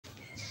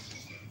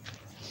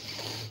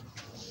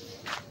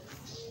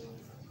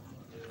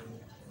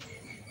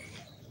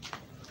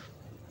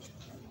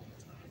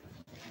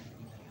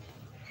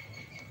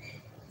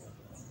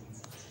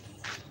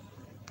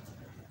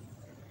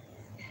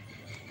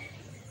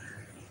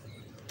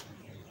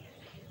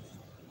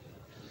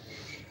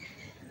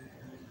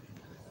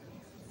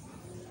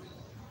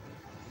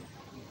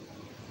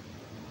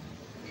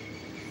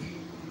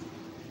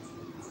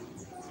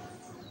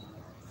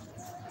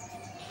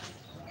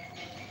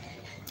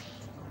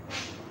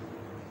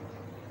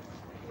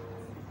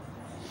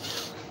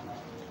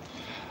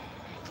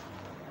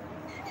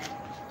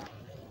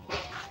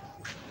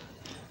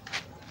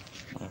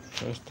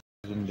Just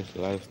in this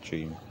live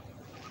stream.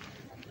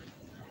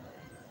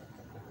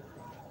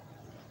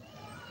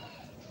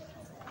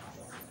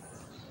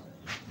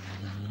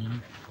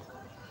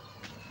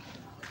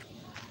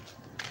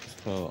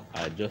 So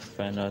I just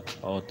found out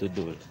how to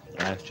do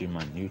live stream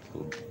on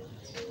YouTube.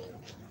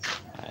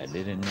 I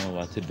didn't know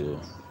what to do,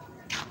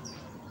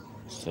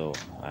 so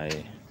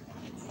I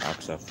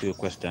asked a few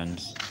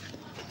questions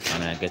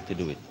and I get to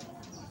do it.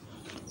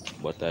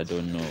 But I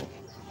don't know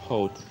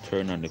how to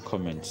turn on the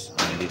comments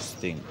on this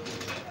thing.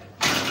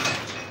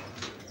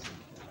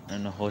 I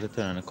don't know how to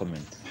turn on the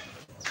comment.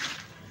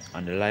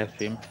 On the live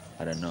stream,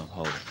 I don't know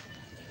how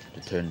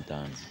to turn it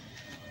on.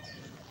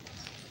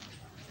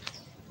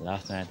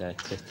 Last night I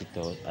tested it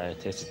out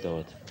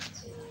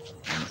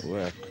and it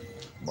worked,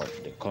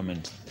 but the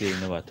comments still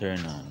never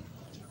turn on.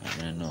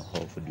 I don't know how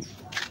to do it.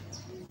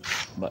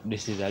 But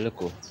this is a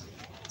little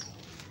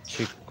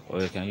trick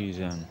or you can use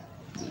on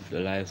the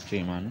live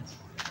stream on,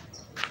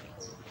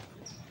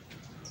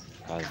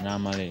 because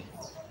normally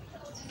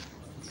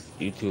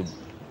YouTube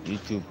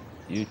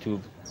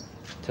YouTube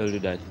tell you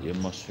that you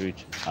must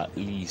reach at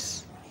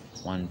least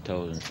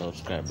 1,000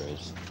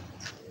 subscribers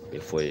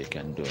before you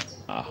can do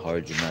a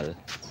original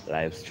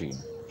live stream.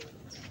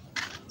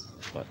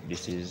 But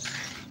this is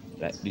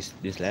like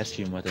this live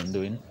stream what I'm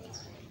doing,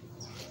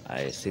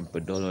 I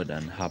simply download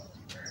an app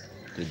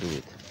to do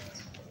it.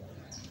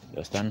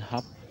 Just an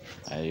app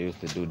I used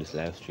to do this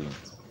live stream.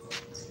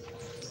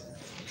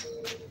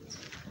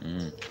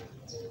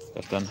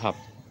 Just an app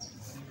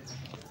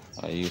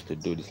I used to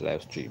do this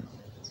live stream.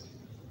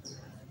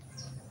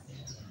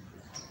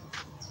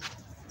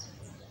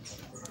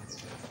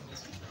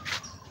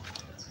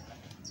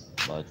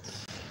 But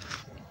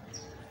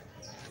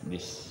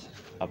this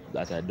app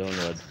that I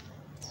download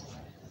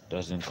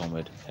doesn't come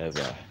with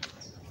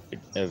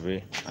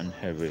every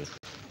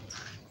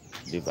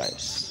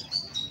device.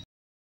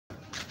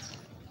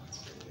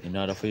 In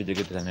order for you to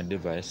get it on a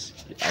device,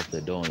 you have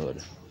to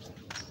download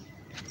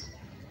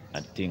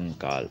a thing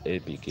called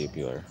APK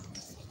Pure,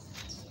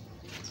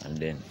 and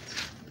then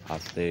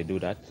after you do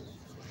that,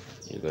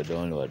 you go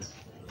download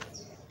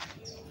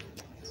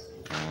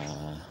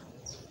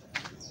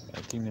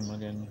I think them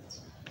again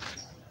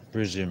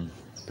Prism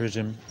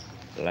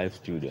Live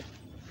Studio.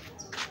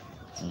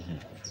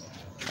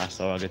 That's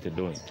how I get it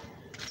doing.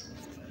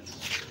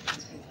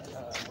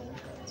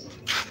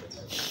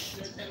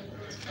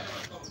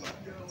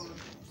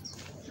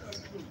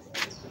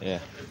 Yeah.